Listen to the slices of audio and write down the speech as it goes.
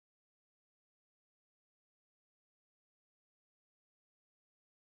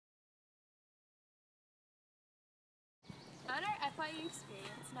On our FYE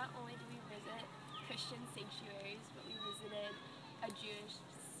experience, not only did we visit Christian sanctuaries, but we visited a Jewish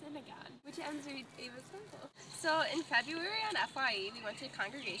synagogue, which ends with Ava's temple. So in February on FYE, we went to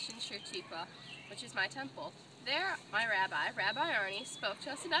Congregation Shir Tikva, which is my temple. There, my rabbi, Rabbi Arnie, spoke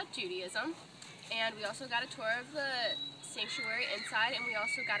to us about Judaism, and we also got a tour of the sanctuary inside, and we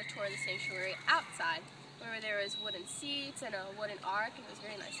also got a tour of the sanctuary outside, where there was wooden seats and a wooden ark, and it was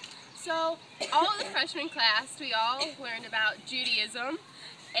very nice. So all of the freshman class, we all learned about Judaism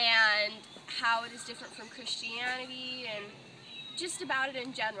and how it is different from Christianity and just about it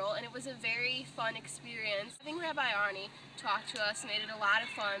in general, and it was a very fun experience. Having Rabbi Arnie talk to us made it a lot of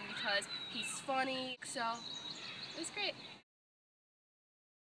fun because he's funny, so it was great.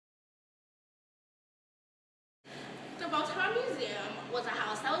 The Motown Museum was a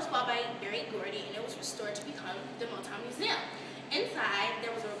house that was bought by Barry Gordy, and it was restored to become the Motown Museum. Inside,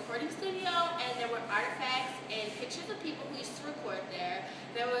 there was a recording studio, and there were artifacts and pictures of people who used to record there.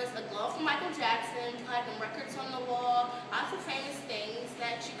 There was a glove from Michael Jackson, platinum records on the wall, lots of famous things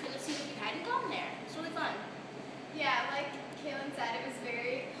that you couldn't have seen if you hadn't gone there. It's really fun. Yeah, like Kaylyn said, it was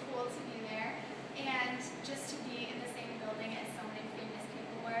very cool to be there, and just to be in the same building as so many famous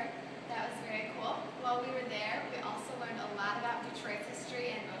people were. That was very cool. While we were there, we also learned a lot about Detroit's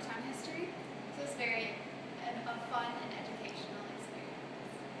history and Motown history, so it was very a fun and educational experience.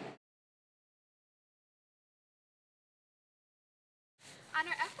 On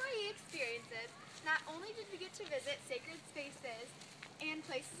our FYE experiences, not only did we get to visit sacred spaces and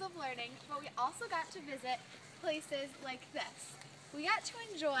places of learning, but we also got to visit places like this. We got to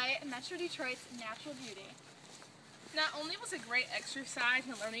enjoy Metro Detroit's natural beauty. Not only was it a great exercise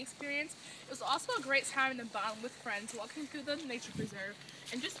and learning experience, it was also a great time to bond with friends walking through the nature preserve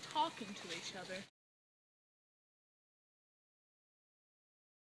and just talking to each other.